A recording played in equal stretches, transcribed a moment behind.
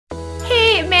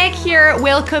here,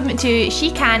 welcome to She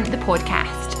Can, the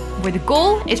podcast, where the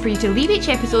goal is for you to leave each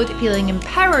episode feeling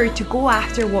empowered to go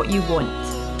after what you want,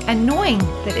 and knowing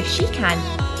that if she can,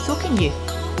 so can you.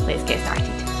 Let's get started.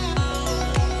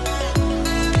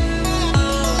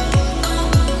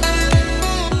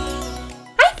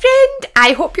 Hi friend,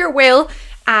 I hope you're well.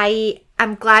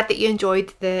 I'm glad that you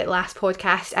enjoyed the last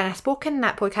podcast, and I spoke in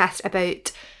that podcast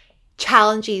about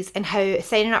challenges and how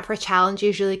signing up for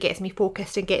challenges really gets me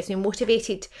focused and gets me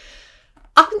motivated.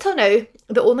 Up until now,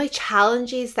 the only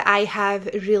challenges that I have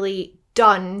really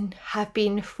done have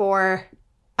been for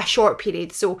a short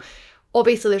period. So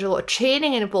obviously there's a lot of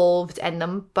training involved in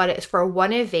them, but it's for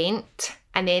one event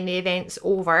and then the event's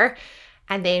over.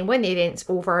 And then when the event's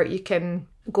over, you can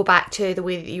go back to the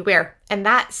way that you were. And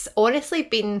that's honestly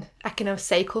been a kind of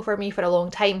cycle for me for a long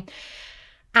time.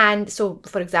 And so,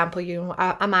 for example,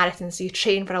 a marathon, so you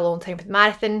train for a long time for the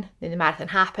marathon, then the marathon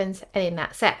happens, and then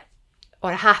that's it.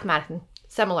 Or a half marathon,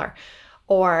 similar.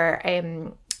 Or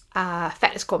a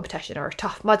fitness competition, or a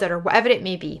Tough Mudder, or whatever it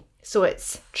may be. So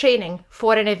it's training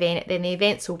for an event, then the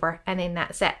event's over, and then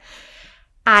that's it.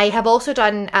 I have also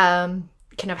done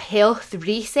kind of health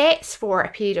resets for a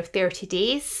period of 30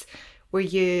 days, where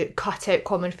you cut out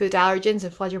common food allergens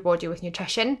and flood your body with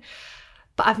nutrition.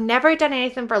 But I've never done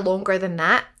anything for longer than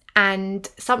that. And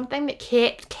something that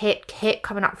kept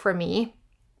coming up for me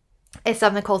is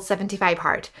something called 75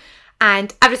 Hard.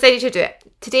 And I've decided to do it.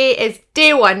 Today is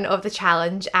day one of the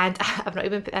challenge, and I've not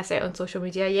even put this out on social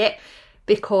media yet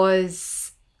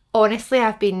because honestly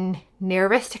I've been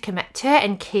nervous to commit to it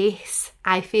in case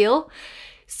I fail.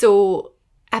 So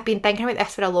I've been thinking about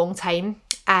this for a long time.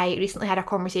 I recently had a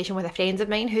conversation with a friend of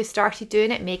mine who started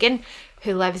doing it, Megan,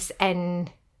 who lives in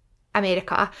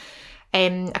America.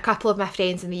 A couple of my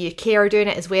friends in the UK are doing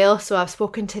it as well, so I've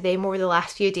spoken to them over the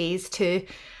last few days too,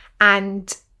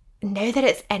 and now that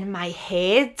it's in my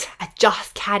head, I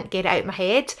just can't get it out of my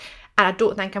head, and I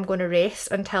don't think I'm going to rest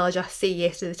until I just say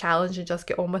yes to the challenge and just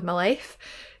get on with my life.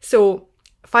 So,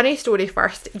 funny story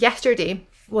first, yesterday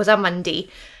was a Monday,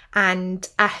 and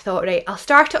I thought, right, I'll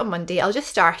start it on Monday, I'll just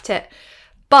start it,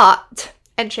 but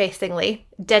interestingly,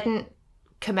 didn't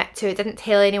commit to it, didn't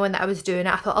tell anyone that I was doing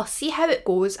it. I thought I'll see how it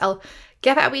goes, I'll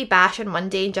give it a wee bash on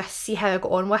Monday and just see how I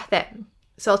got on with it.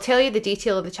 So I'll tell you the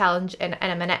detail of the challenge in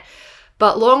a minute,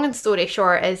 but long and story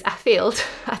short is I failed.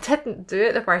 I didn't do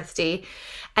it the first day,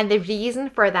 and the reason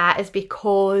for that is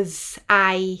because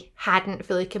I hadn't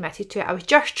fully committed to it. I was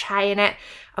just trying it,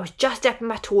 I was just dipping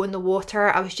my toe in the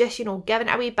water, I was just giving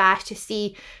it a wee bash to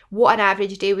see what an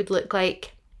average day would look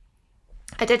like.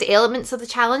 I did elements of the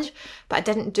challenge, but I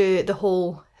didn't do the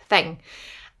whole thing.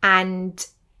 And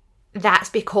that's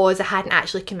because I hadn't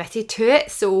actually committed to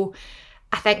it. So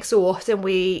I think so often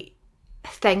we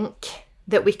think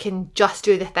that we can just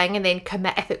do the thing and then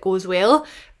commit if it goes well.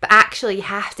 But actually you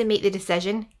have to make the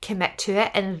decision, commit to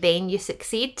it, and then you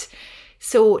succeed.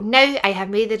 So now I have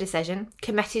made the decision,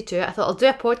 committed to it. I thought I'll do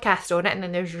a podcast on it, and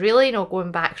then there's really no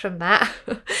going back from that.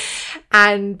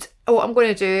 And what I'm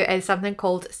going to do is something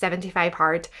called 75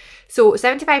 Hard. So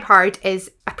 75 Hard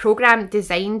is a program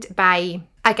designed by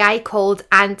a guy called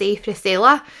Andy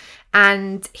Frisella,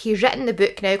 and he's written the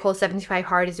book now called 75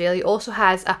 Hard as well. He also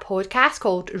has a podcast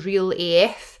called Real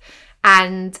AF,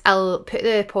 and I'll put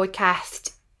the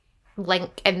podcast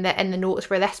link in the notes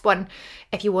for this one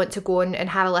if you want to go and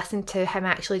have a listen to him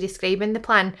actually describing the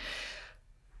plan.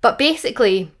 But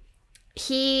basically,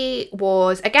 he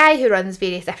was a guy who runs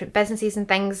various different businesses and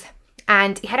things,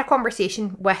 and he had a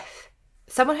conversation with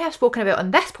someone who I've spoken about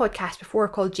on this podcast before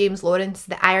called James Lawrence,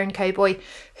 the Iron Cowboy,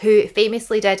 who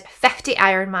famously did 50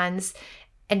 Ironmans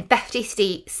in 50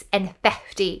 states in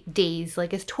 50 days.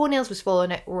 Like, his toenails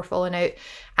were falling out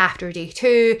after day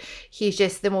 2. He's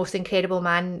just the most incredible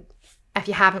man. If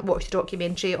you haven't watched the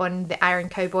documentary on the Iron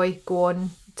Cowboy, go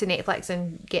on to Netflix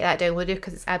and get that downloaded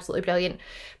because it's absolutely brilliant.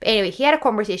 But anyway, he had a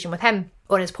conversation with him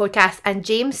on his podcast, and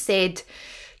James said,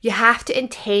 you have to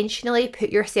intentionally put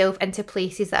yourself into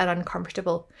places that are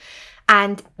uncomfortable.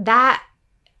 And that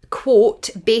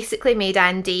quote basically made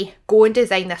Andy go and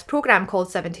design this program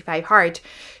called 75 Hard.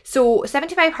 So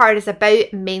 75 Hard is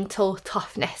about mental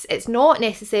toughness. It's not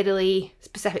necessarily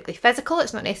specifically physical,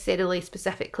 it's not necessarily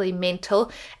specifically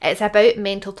mental, it's about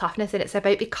mental toughness, and it's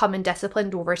about becoming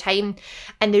disciplined over time.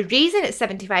 And the reason it's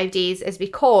 75 days is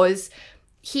because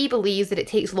he believes that it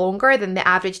takes longer than the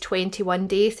average 21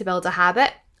 days to build a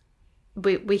habit.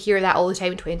 We hear that all the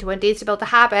time, 21 days to build a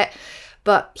habit.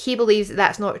 But he believes that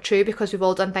that's not true because we've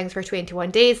all done things for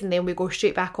 21 days and then we go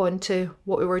straight back on to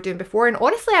what we were doing before. And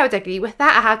honestly, I would agree with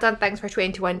that. I have done things for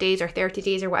 21 days or 30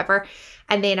 days or whatever,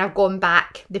 and then I've gone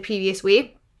back the previous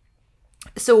way.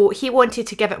 So he wanted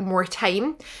to give it more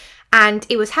time. And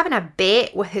he was having a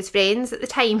bet with his friends at the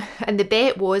time, and the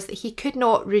bet was that he could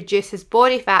not reduce his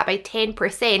body fat by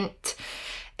 10%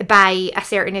 by a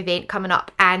certain event coming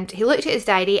up. And he looked at his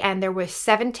diary, and there was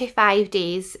 75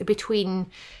 days between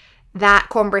that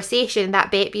conversation, that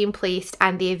bet being placed,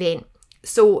 and the event.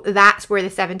 So that's where the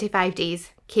 75 days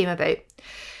came about.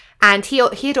 And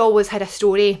he'd always had a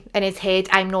story in his head,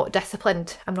 I'm not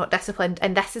disciplined.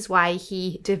 And this is why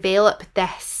he developed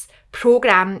this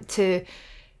program to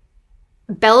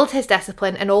build his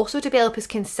discipline and also develop his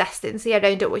consistency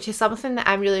around it, which is something that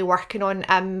I'm really working on.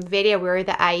 I'm very aware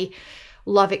that I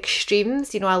love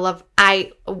extremes. I'm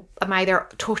either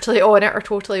totally on it or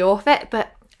totally off it,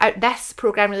 but this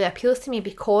program really appeals to me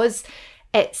because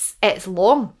it's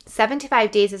long. 75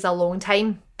 days is a long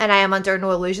time, and I am under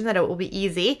no illusion that it will be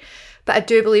easy, but I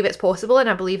do believe it's possible, and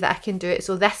I believe that I can do it.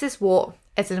 So this is what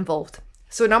is involved.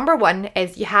 So number one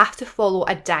is you have to follow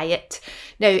a diet.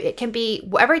 Now, it can be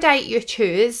whatever diet you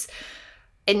choose.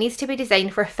 It needs to be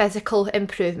designed for physical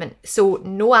improvement. So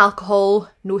no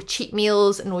alcohol, no cheat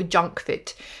meals, no junk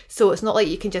food. So it's not like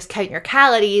you can just count your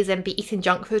calories and be eating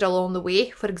junk food along the way,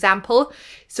 for example.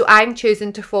 So I'm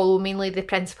choosing to follow mainly the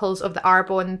principles of the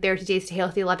Arbonne 30 Days to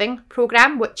Healthy Living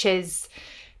program, which is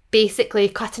basically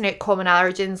cutting out common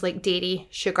allergens like dairy,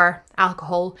 sugar,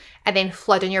 alcohol, and then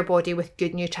flooding your body with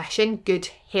good nutrition, good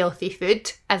healthy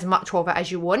food, as much of it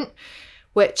as you want,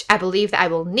 which I believe that I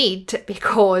will need,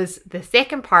 because the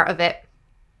second part of it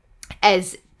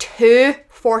is 2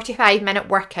 45-minute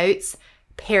workouts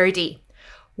per day,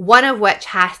 one of which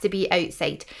has to be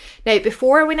outside. Now,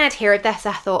 before, when I'd heard this,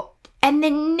 I thought, in the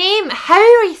name, how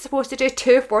are you supposed to do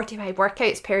 2 45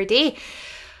 workouts per day?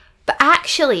 But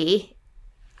actually,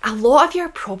 a lot of you are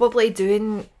probably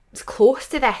doing close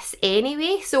to this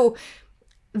anyway. So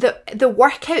the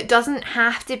workout doesn't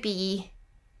have to be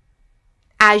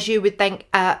as you would think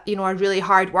a really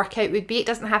hard workout would be. It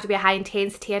doesn't have to be a high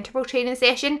intensity interval training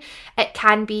session. It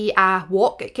can be a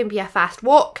walk. It can be a fast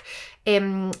walk.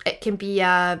 It can be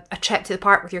a trip to the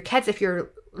park with your kids if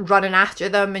you're running after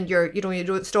them and you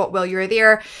don't stop while you're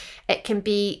there.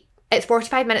 It's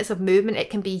 45 minutes of movement. It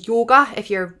can be yoga if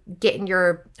you're getting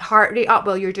your heart rate up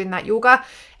while you're doing that yoga.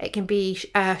 It can be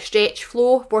a stretch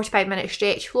flow, 45-minute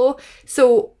stretch flow.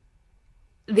 So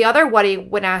the other worry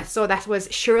when I saw this was,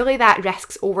 surely that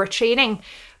risks overtraining.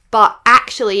 But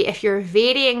actually, if you're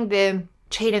varying the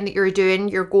training that you're doing,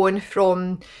 you're going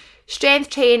from strength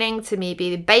training to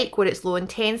maybe the bike where it's low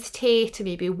intensity, to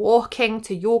maybe walking,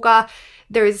 to yoga,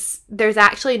 there's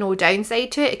actually no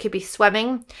downside to it. It could be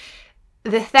swimming.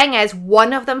 The thing is,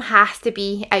 one of them has to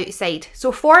be outside.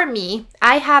 So for me,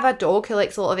 I have a dog who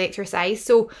likes a lot of exercise,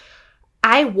 so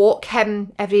I walk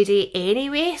him every day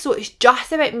anyway. So it's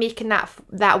just about making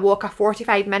that walk a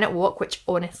 45-minute walk, which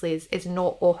honestly is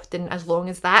not often as long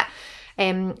as that.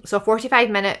 So a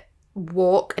 45-minute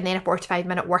walk and then a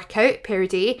 45-minute workout per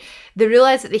day. The rule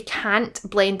is that they can't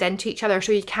blend into each other.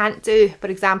 So you can't do, for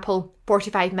example,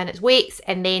 45 minutes weights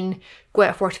and then go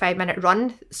out a 45-minute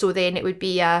run. So then it would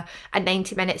be a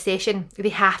 90-minute session. They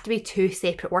have to be 2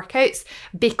 separate workouts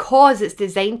because it's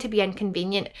designed to be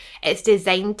inconvenient. It's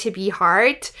designed to be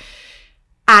hard.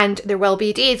 And there will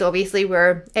be days, obviously,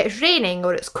 where it's raining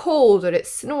or it's cold or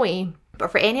it's snowy.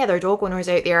 But for any other dog owners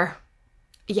out there,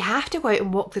 you have to go out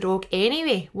and walk the dog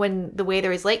anyway when the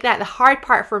weather is like that. The hard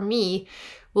part for me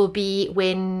will be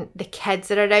when the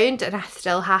kids are around and I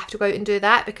still have to go out and do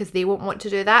that because they won't want to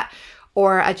do that.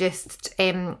 Or I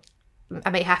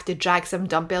might have to drag some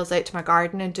dumbbells out to my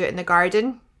garden and do it in the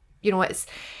garden.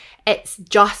 It's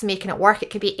just making it work. It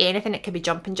could be anything. It could be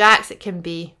jumping jacks. It can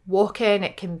be walking.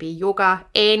 It can be yoga.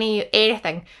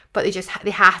 Anything. But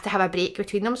they have to have a break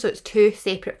between them. So it's 2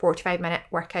 separate 45-minute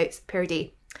workouts per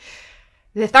day.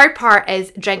 The third part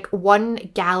is drink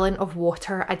 1 gallon of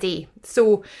water a day.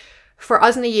 So for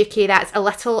us in the UK, that's a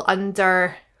little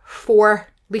under 4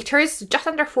 litres, just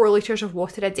under 4 litres of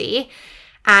water a day.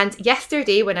 And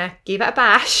yesterday when I gave it a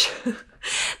bash,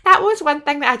 that was one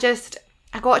thing that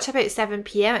I got to about 7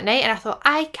 p.m. at night and I thought,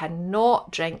 I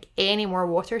cannot drink any more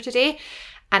water today.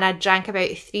 And I drank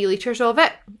about 3 litres of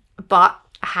it, but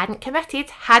I hadn't committed.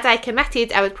 Had I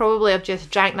committed, I would probably have just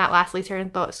drank that last litre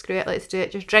and thought, screw it, let's do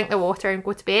it. Just drink the water and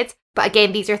go to bed. But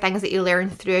again, these are things that you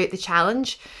learn throughout the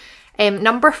challenge.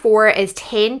 Number 4 is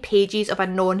 10 pages of a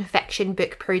non-fiction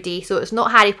book per day. So it's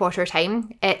not Harry Potter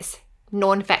time, it's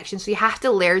non-fiction. So you have to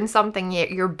learn something.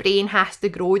 Your brain has to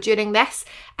grow during this.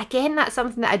 Again, that's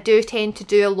something that I do tend to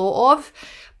do a lot of.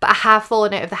 but I have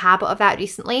fallen out of the habit of that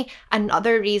recently.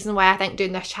 Another reason why I think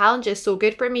doing this challenge is so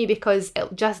good for me, because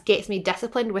it just gets me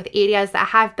disciplined with areas that I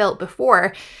have built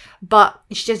before, but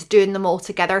it's just doing them all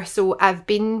together. So I've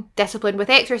been disciplined with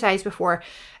exercise before,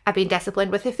 I've been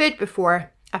disciplined with the food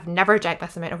before, I've never drank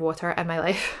this amount of water in my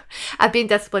life. I've been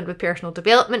disciplined with personal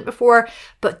development before,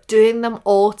 but doing them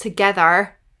all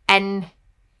together in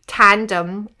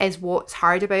tandem is what's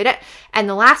hard about it. And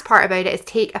the last part about it is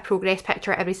take a progress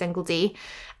picture every single day.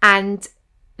 And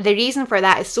the reason for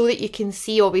that is so that you can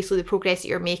see obviously the progress that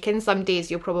you're making. Some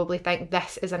days you'll probably think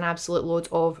this is an absolute load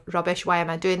of rubbish, why am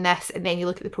I doing this? And then you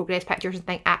look at the progress pictures and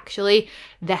think, actually,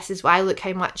 this is why, look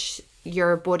how much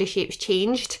your body shape's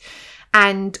changed.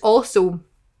 And also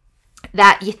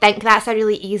that you think that's a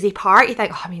really easy part. You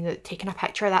think, taking a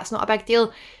picture, that's not a big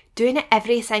deal. Doing it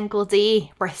every single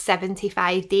day for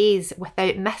 75 days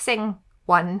without missing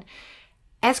one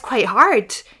is quite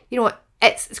hard.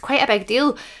 It's quite a big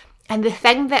deal. And the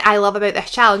thing that I love about this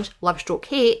challenge, love stroke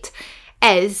hate,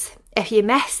 is if you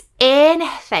miss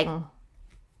anything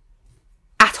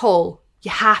at all,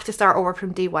 you have to start over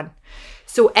from day one.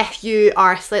 So if you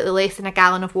are slightly less than a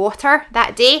gallon of water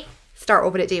that day, start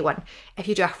over at day one. If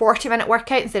you do a 40-minute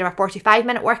workout instead of a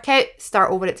 45-minute workout,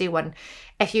 start over at day one.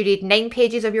 If you read 9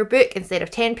 pages of your book instead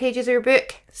of 10 pages of your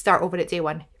book, start over at day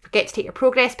one. Forget to take your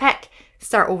progress pic,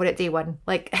 start over at day one.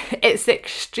 Like, it's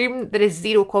extreme. There is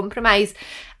zero compromise.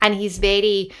 And he's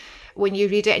very, when you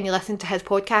read it and you listen to his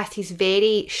podcast, he's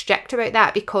very strict about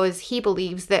that, because he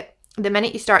believes that the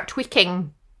minute you start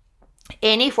tweaking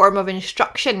any form of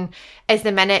instruction is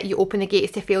the minute you open the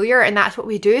gates to failure. And that's what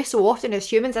we do so often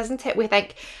as humans, isn't it? We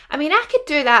think, I could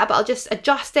do that, but I'll just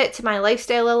adjust it to my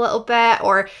lifestyle a little bit,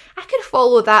 or I could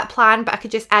follow that plan, but I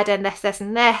could just add in this, this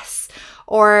and this,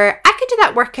 or I could do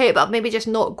that workout, but maybe just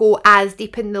not go as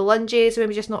deep in the lunges, or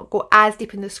maybe just not go as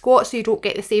deep in the squats, so you don't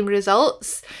get the same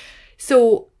results.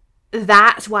 So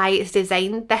that's why it's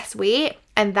designed this way,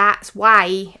 and that's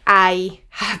why I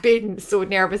have been so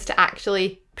nervous to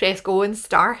actually press go and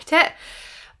start it.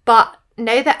 But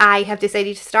now that I have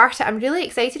decided to start it, I'm really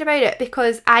excited about it,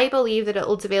 because I believe that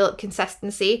it'll develop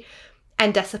consistency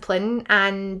and discipline,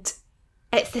 and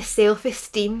it's the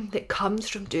self-esteem that comes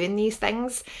from doing these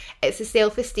things. It's the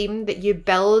self-esteem that you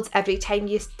build every time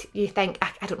you think,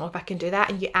 I don't know if I can do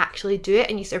that, and you actually do it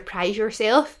and you surprise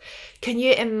yourself. Can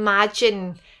you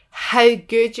imagine how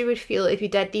good you would feel if you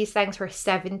did these things for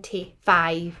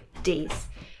 75 days?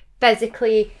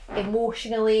 Physically,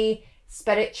 emotionally,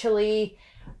 spiritually,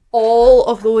 all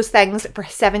of those things for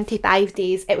 75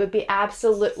 days. It would be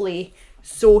absolutely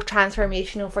so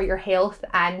transformational for your health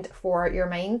and for your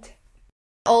mind.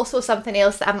 Also, something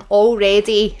else that I'm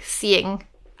already seeing,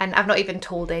 and I've not even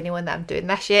told anyone that I'm doing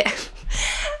this yet.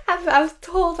 I've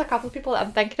told a couple of people that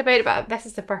I'm thinking about it, but this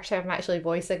is the first time I'm actually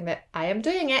voicing that I am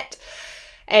doing it.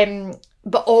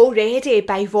 But already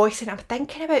by voicing, I'm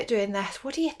thinking about doing this.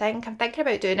 What do you think? I'm thinking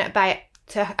about doing it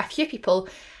to a few people.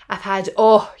 I've had,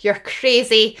 oh, you're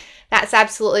crazy. That's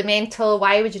absolutely mental.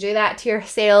 Why would you do that to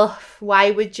yourself? Why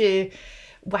would you,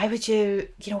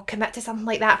 commit to something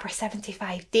like that for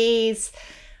 75 days?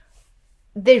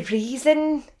 The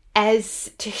reason is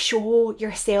to show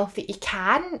yourself that you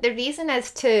can. The reason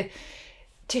is to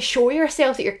show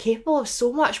yourself that you're capable of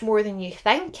so much more than you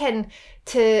think, and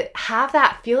to have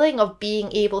that feeling of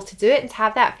being able to do it, and to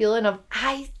have that feeling of,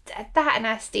 I did that and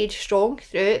I stayed strong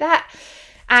through that.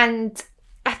 And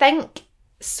I think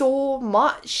so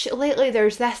much lately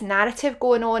there's this narrative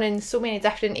going on in so many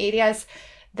different areas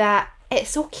that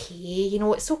it's okay,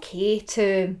 it's okay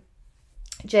to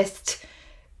just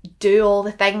do all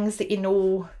the things that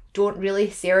don't really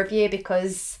serve you,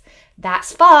 because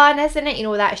that's fun, isn't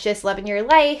it? That's just living your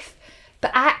life.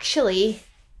 But actually,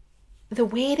 the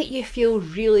way that you feel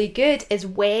really good is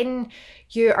when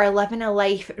you are living a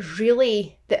life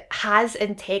really that has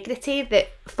integrity, that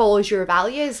follows your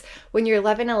values. When you're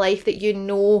living a life that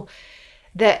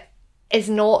that is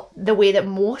not the way that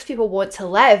most people want to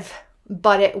live,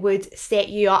 but it would set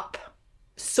you up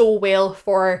so well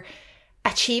for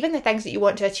achieving the things that you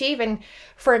want to achieve. And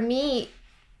for me,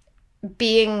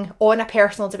 being on a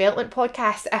personal development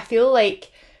podcast, I feel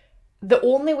like the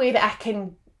only way that I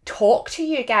can talk to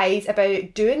you guys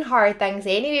about doing hard things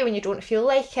anyway when you don't feel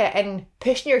like it, and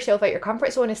pushing yourself out your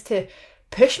comfort zone, is to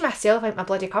push myself out my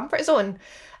bloody comfort zone.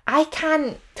 I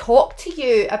can't talk to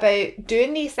you about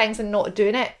doing these things and not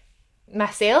doing it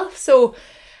myself. So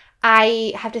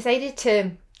I have decided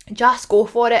to just go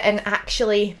for it and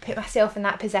actually put myself in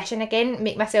that position again,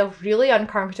 make myself really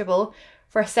uncomfortable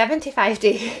for 75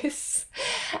 days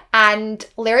and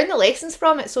learn the lessons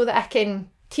from it, so that I can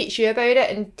teach you about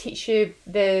it and teach you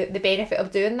the benefit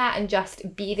of doing that, and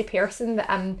just be the person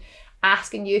that I'm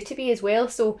asking you to be as well.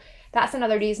 So that's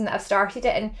another reason that I've started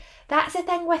it. And that's the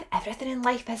thing with everything in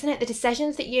life, isn't it? The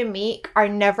decisions that you make are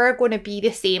never going to be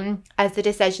the same as the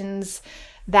decisions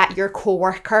that your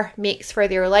coworker makes for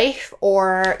their life,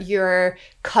 or your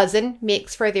cousin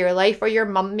makes for their life, or your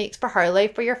mum makes for her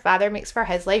life, or your father makes for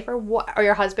his life, or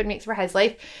your husband makes for his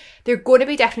life. They're going to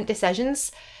be different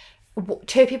decisions.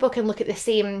 Two people can look at the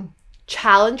same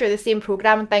challenge or the same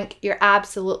program and think you're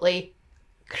absolutely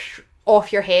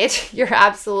off your head. You're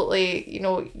absolutely,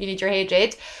 you need your head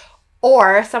read.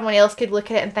 Or someone else could look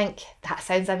at it and think, that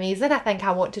sounds amazing. I think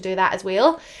I want to do that as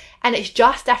well. And it's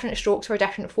just different strokes for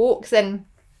different folks. And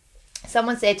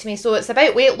someone said to me, so it's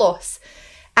about weight loss.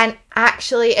 And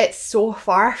actually, it's so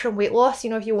far from weight loss.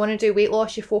 If you want to do weight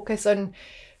loss, you focus on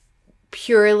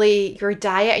purely your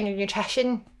diet and your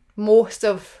nutrition. Most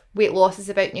of weight loss is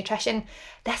about nutrition.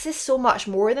 This is so much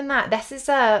more than that. This is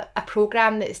a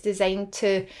program that's designed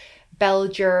to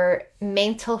build your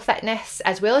mental fitness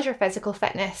as well as your physical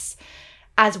fitness,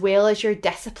 as well as your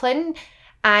discipline.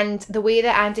 And the way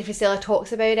that Andy Frisella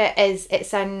talks about it is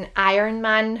it's an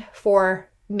Ironman for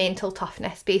mental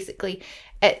toughness, basically.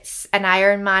 It's an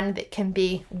Ironman that can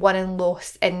be won and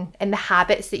lost in the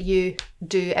habits that you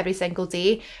do every single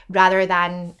day, rather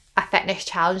than a fitness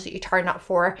challenge that you turn up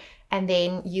for and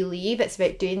then you leave. It's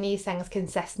about doing these things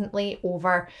consistently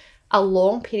over a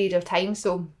long period of time.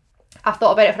 So I've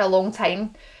thought about it for a long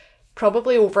time,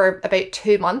 probably over about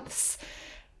 2 months.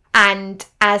 And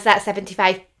as that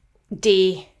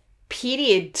 75-day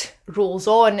period rolls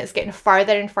on, it's getting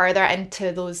further and further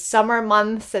into those summer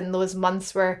months and those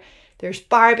months where there's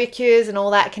barbecues and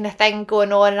all that kind of thing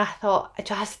going on. And I thought,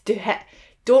 just do it.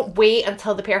 Don't wait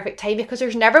until the perfect time, because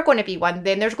there's never going to be one.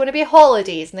 Then there's going to be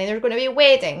holidays, and then there's going to be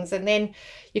weddings, and then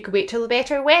you could wait till the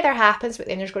better weather happens, but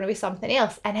then there's going to be something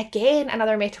else. And again,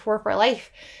 another metaphor for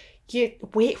life. You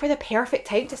wait for the perfect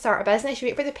time to start a business. You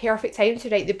wait for the perfect time to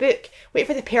write the book. Wait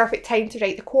for the perfect time to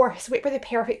write the course. Wait for the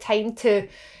perfect time to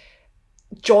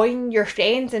join your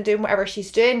friends and doing whatever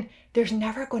she's doing. There's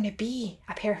never going to be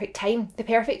a perfect time. The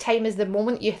perfect time is the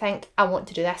moment you think, I want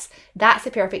to do this. That's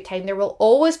the perfect time. There will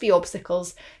always be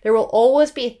obstacles. There will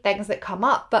always be things that come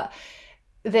up. But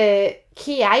the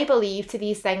key, I believe, to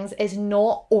these things is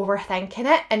not overthinking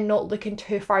it and not looking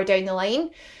too far down the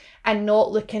line and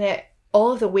not looking at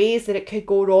all of the ways that it could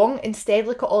go wrong. Instead,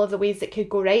 look at all of the ways that could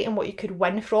go right and what you could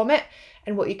win from it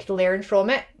and what you could learn from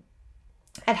it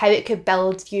and how it could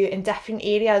build you in different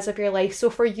areas of your life. So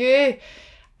for you,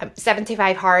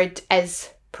 75 hard is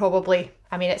probably,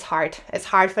 it's hard. It's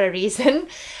hard for a reason.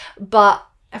 But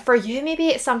for you, maybe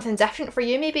it's something different. For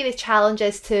you, maybe the challenge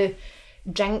is to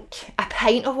drink a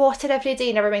pint of water every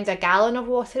day, never mind a gallon of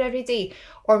water every day.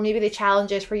 Or maybe the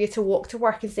challenge is for you to walk to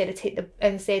work instead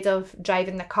of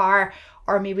driving the car.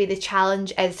 Or maybe the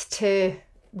challenge is to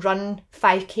run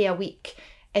 5k a week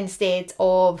instead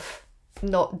of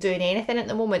not doing anything at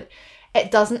the moment.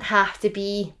 It doesn't have to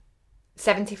be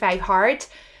 75 hard,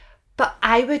 but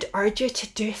I would urge you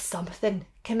to do something.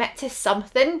 Commit to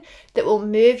something that will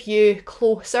move you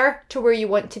closer to where you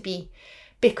want to be.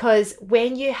 Because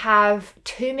when you have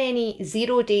too many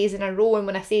 0 days in a row, and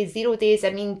when I say 0 days, I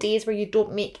mean days where you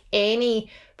don't make any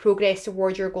progress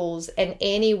towards your goals in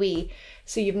any way.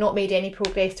 So you've not made any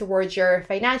progress towards your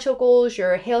financial goals,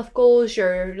 your health goals,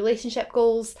 your relationship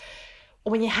goals.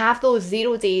 When you have those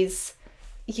 0 days,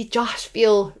 you just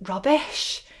feel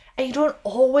rubbish. And you don't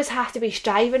always have to be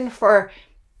striving for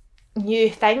new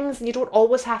things, and you don't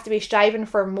always have to be striving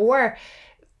for more.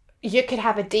 You could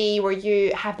have a day where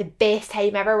you have the best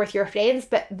time ever with your friends,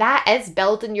 but that is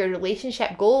building your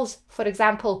relationship goals. For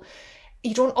example,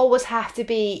 you don't always have to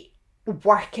be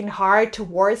working hard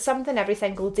towards something every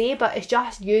single day, but it's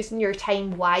just using your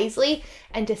time wisely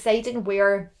and deciding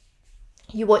where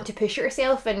you want to push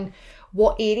yourself and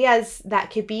what areas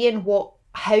that could be and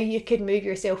how you could move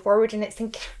yourself forward. And it's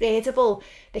incredible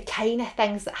the kind of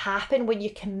things that happen when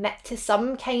you commit to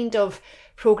some kind of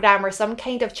program or some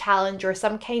kind of challenge or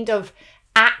some kind of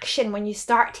action. When you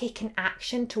start taking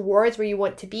action towards where you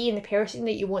want to be and the person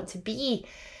that you want to be,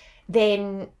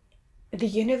 then the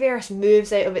universe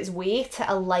moves out of its way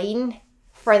to align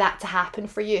for that to happen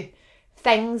for you.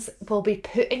 Things will be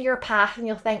put in your path and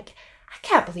you'll think, I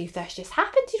can't believe this just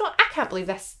happened. I can't believe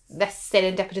this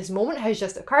serendipitous moment has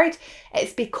just occurred.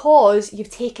 It's because you've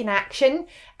taken action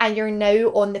and you're now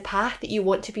on the path that you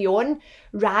want to be on,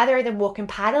 rather than walking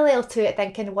parallel to it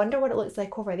thinking, I wonder what it looks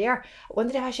like over there. I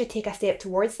wonder if I should take a step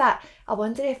towards that. I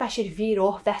wonder if I should veer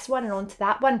off this one and onto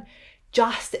that one.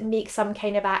 just make some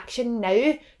kind of action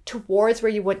now towards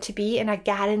where you want to be, and I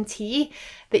guarantee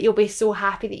that you'll be so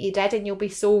happy that you did, and you'll be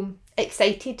so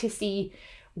excited to see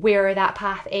where that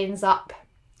path ends up.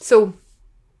 So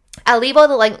I'll leave all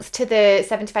the links to the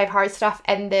 75 Hard stuff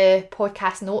in the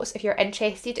podcast notes if you're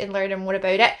interested in learning more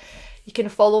about it. You can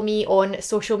follow me on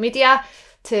social media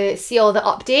to see all the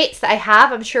updates that I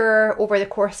have. I'm sure over the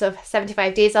course of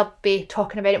 75 days I'll be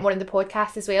talking about it more in the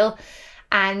podcast as well,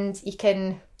 and you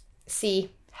can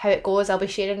see how it goes. I'll be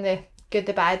sharing the good,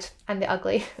 the bad and the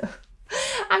ugly.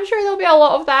 I'm sure there'll be a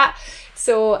lot of that.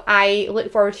 So I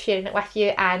look forward to sharing it with you,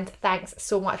 and thanks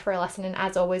so much for listening.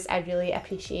 As always, I really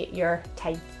appreciate your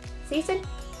time. See you soon.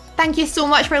 Thank you so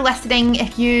much for listening.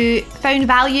 If you found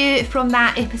value from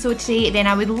that episode today, then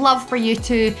I would love for you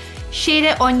to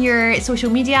share it on your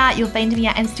social media. You'll find me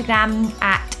at Instagram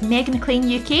at Meg McLean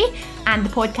UK, and the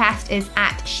podcast is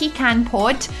at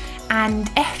SheCanPod. And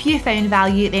if you found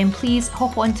value, then please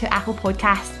hop onto Apple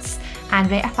Podcasts and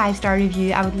write a 5-star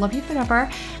review. I would love you forever.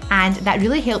 And that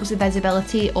really helps the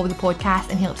visibility of the podcast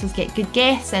and helps us get good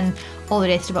guests and all the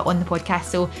rest of it on the podcast.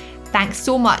 So thanks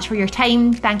so much for your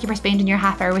time. Thank you for spending your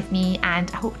half hour with me,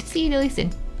 and I hope to see you really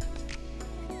soon.